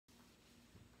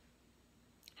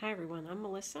Hi everyone, I'm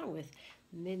Melissa with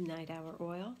Midnight Hour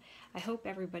Oil. I hope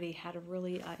everybody had a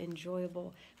really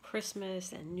enjoyable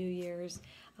Christmas and New Year's.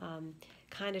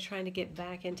 Kind of trying to get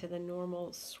back into the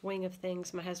normal swing of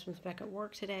things. My husband's back at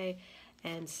work today,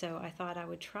 and so I thought I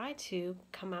would try to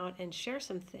come out and share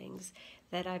some things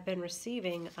that I've been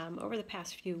receiving over the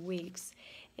past few weeks,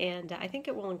 and I think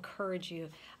it will encourage you.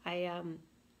 I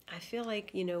feel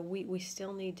like, we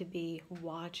still need to be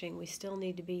watching. We still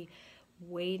need to be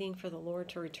waiting for the Lord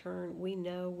to return. We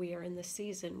know we are in the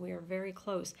season. We are very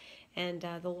close. And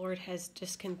the Lord has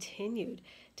just continued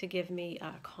to give me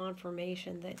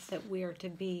confirmation that we are to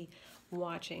be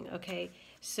watching. Okay,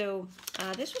 so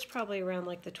this was probably around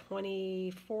like the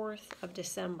 24th of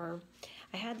December.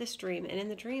 I had this dream, and in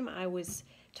the dream I was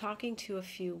talking to a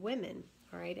few women,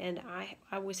 all right, and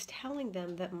I was telling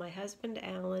them that my husband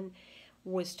Alan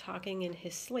was talking in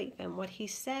his sleep, and what he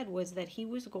said was that he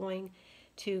was going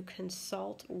to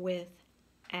consult with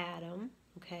Adam,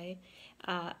 okay,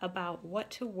 about what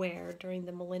to wear during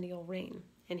the Millennial Reign.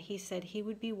 And he said he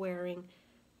would be wearing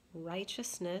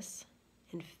righteousness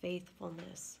and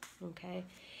faithfulness, okay.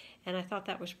 And I thought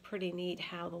that was pretty neat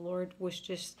how the Lord was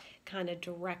just kind of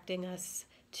directing us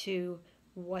to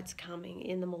what's coming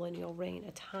in the Millennial Reign,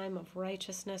 a time of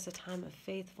righteousness, a time of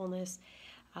faithfulness,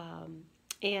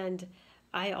 and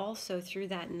I also, through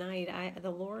that night,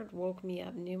 the Lord woke me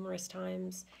up numerous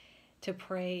times to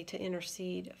pray, to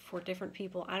intercede for different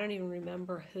people. I don't even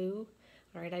remember who.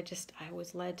 All right, I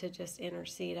was led to just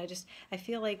intercede. I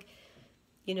feel like,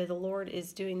 the Lord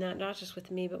is doing that, not just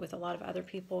with me, but with a lot of other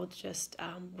people, just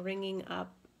bringing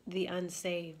up the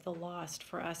unsaved, the lost,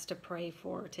 for us to pray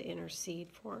for, to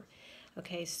intercede for.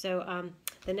 Okay, so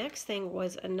the next thing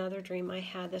was another dream I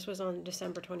had. This was on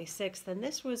December 26th, and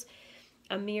this was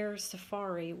Amir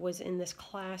Safari was in this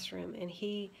classroom, and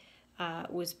he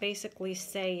was basically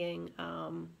saying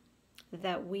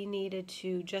that we needed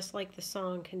to, just like the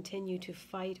song, continue to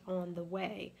fight on the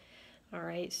way. All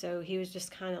right, so he was just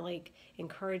kind of like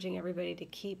encouraging everybody to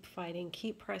keep fighting,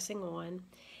 keep pressing on.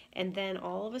 And then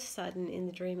all of a sudden in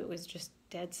the dream, it was just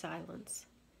dead silence.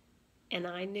 And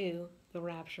I knew the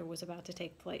rapture was about to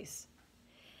take place.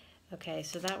 Okay,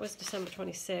 so that was December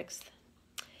 26th.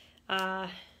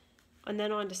 And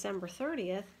then on December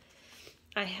 30th,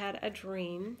 I had a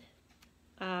dream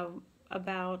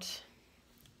about,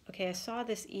 I saw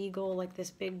this eagle, like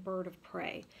this big bird of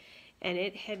prey, and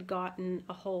it had gotten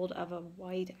a hold of a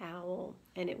white owl,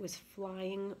 and it was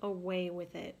flying away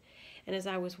with it. And as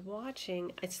I was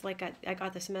watching, it's like I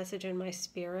got this message in my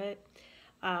spirit,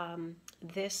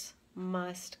 this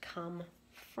must come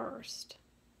first.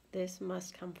 This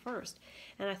must come first.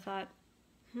 And I thought,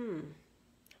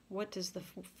 what does the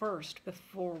first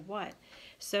before what?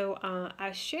 So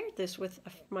I shared this with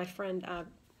my friend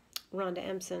Rhonda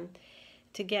Empson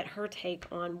to get her take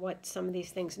on what some of these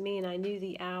things mean. I knew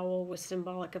the owl was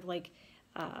symbolic of like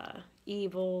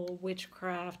evil,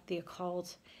 witchcraft, the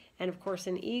occult, and of course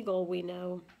an eagle, we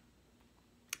know,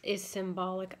 is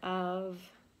symbolic of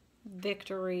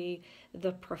victory,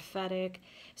 the prophetic.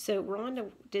 So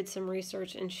Rhonda did some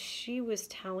research, and she was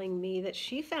telling me that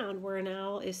she found where an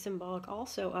owl is symbolic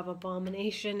also of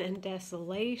abomination and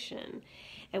desolation.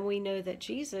 And we know that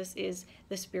Jesus is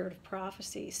the spirit of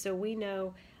prophecy. So we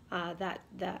know that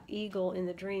that eagle in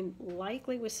the dream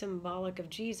likely was symbolic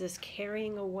of Jesus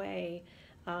carrying away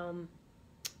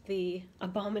the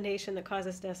abomination that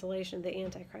causes desolation, the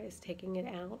Antichrist, taking it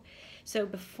out. So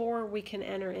before we can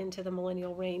enter into the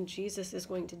millennial reign, Jesus is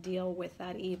going to deal with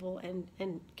that evil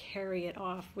and carry it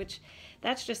off, which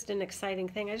that's just an exciting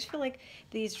thing. I just feel like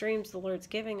these dreams the Lord's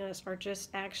giving us are just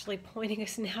actually pointing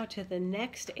us now to the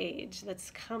next age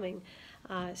that's coming.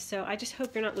 So I just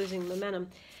hope you're not losing momentum.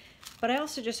 But I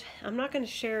also I'm not going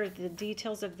to share the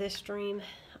details of this dream.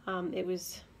 It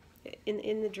was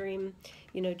in the dream,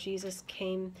 Jesus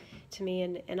came to me,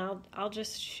 and I'll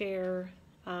just share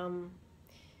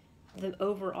the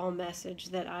overall message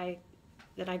that I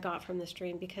got from this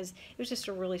dream, because it was just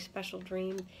a really special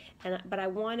dream, but I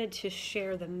wanted to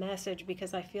share the message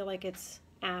because I feel like it's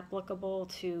applicable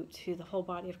to the whole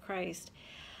body of Christ.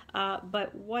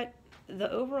 But what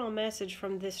the overall message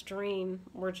from this dream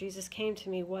where Jesus came to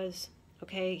me was,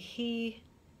 he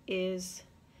is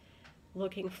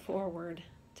looking forward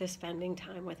to spending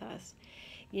time with us.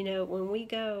 When we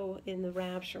go in the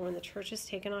rapture, when the church is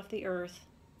taken off the earth,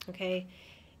 it's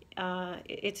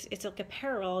like a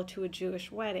parallel to a Jewish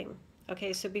wedding.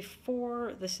 So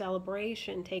before the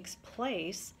celebration takes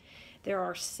place, there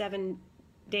are 7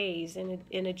 days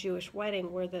in a Jewish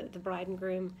wedding where the bride and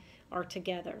groom are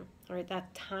together, all right,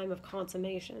 that time of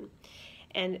consummation.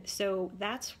 And so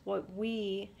that's what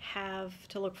we have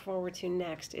to look forward to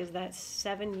next, is that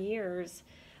 7 years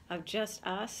of just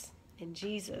us and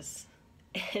Jesus.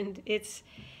 And it's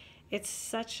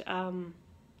such an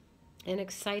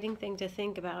exciting thing to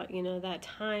think about, that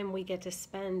time we get to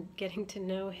spend getting to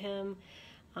know him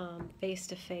face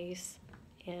to face.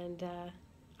 And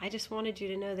I just wanted you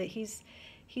to know that he's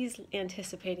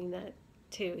anticipating that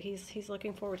too. He's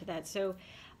looking forward to that. So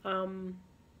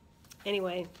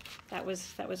anyway, that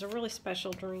was a really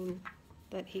special dream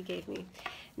that he gave me.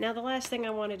 Now, the last thing I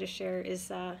wanted to share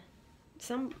is a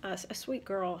sweet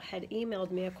girl had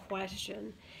emailed me a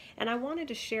question, and I wanted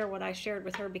to share what I shared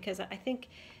with her, because I think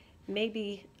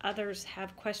maybe others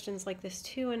have questions like this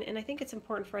too, and I think it's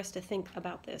important for us to think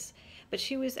about this. But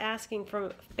she was asking,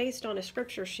 based on a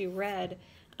scripture she read,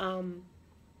 why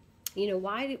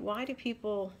do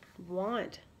people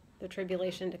want the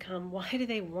tribulation to come? Why do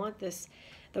they want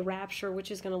the rapture,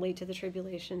 which is going to lead to the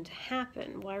tribulation, to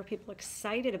happen? Why are people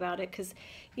excited about it? Because,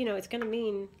 it's going to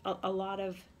mean a lot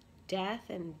of death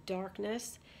and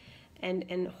darkness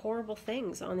and horrible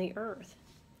things on the earth.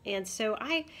 And so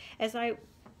as I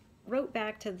wrote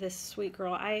back to this sweet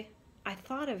girl, I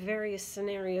thought of various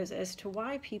scenarios as to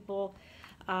why people,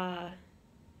 are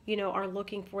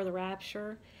looking for the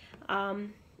rapture.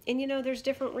 And, there's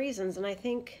different reasons. And I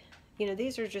think,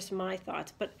 these are just my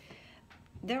thoughts, but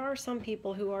there are some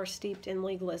people who are steeped in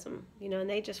legalism, and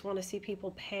they just want to see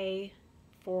people pay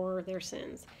for their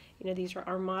sins. These are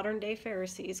our modern day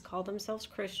Pharisees, call themselves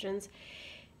Christians,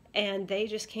 and they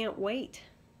just can't wait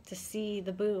to see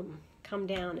the boom come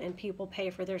down and people pay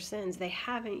for their sins. They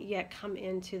haven't yet come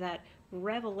into that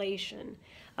revelation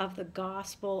of the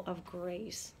gospel of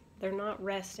grace. They're not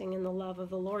resting in the love of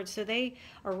the Lord, so they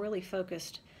are really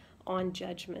focused on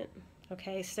judgment.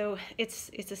 Okay, so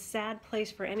it's a sad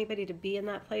place for anybody to be in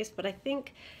that place, but I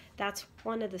think that's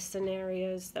one of the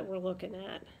scenarios that we're looking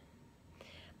at.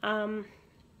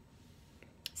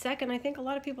 Second, I think a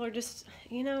lot of people are just,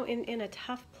 in a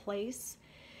tough place.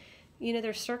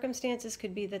 Their circumstances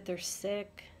could be that they're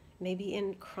sick, maybe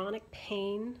in chronic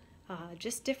pain,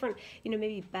 just different,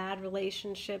 maybe bad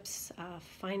relationships,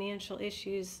 financial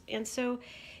issues. And so,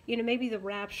 maybe the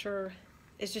rapture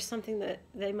is just something that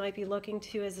they might be looking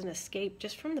to as an escape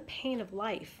just from the pain of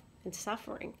life and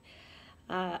suffering.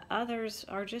 Others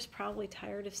are just probably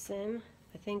tired of sin.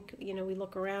 I think, we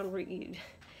look around,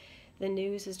 the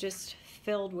news is just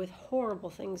filled with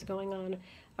horrible things going on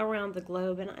around the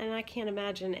globe. And I can't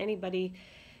imagine anybody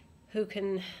who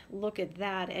can look at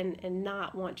that and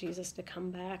not want Jesus to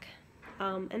come back.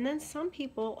 And then I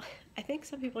think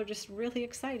some people are just really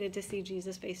excited to see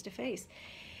Jesus face to face.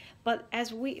 But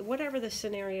whatever the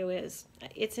scenario is,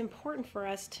 it's important for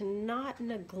us to not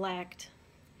neglect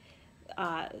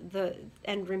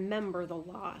and remember the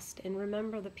lost, and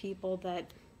remember the people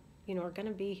that, are going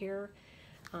to be here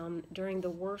during the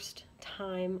worst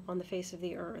time on the face of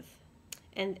the earth.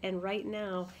 And right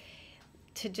now,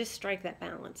 to just strike that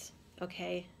balance,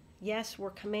 okay? Yes,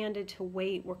 we're commanded to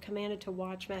wait. We're commanded to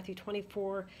watch Matthew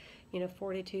 24,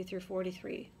 42 through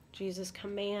 43. Jesus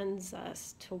commands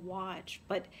us to watch,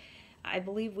 but I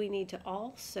believe we need to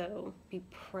also be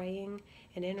praying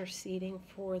and interceding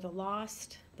for the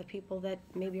lost, the people that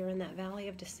maybe are in that valley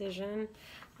of decision,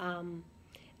 and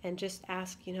just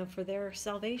ask, for their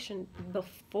salvation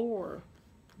before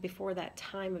that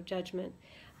time of judgment,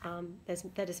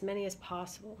 that as many as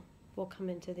possible will come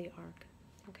into the ark.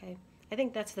 Okay, I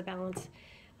think that's the balance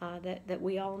that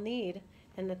we all need,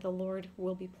 and that the Lord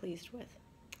will be pleased with.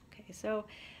 Okay, so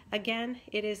again,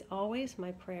 it is always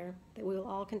my prayer that we will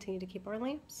all continue to keep our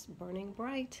lamps burning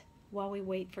bright while we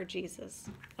wait for Jesus.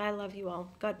 I love you all.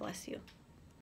 God bless you.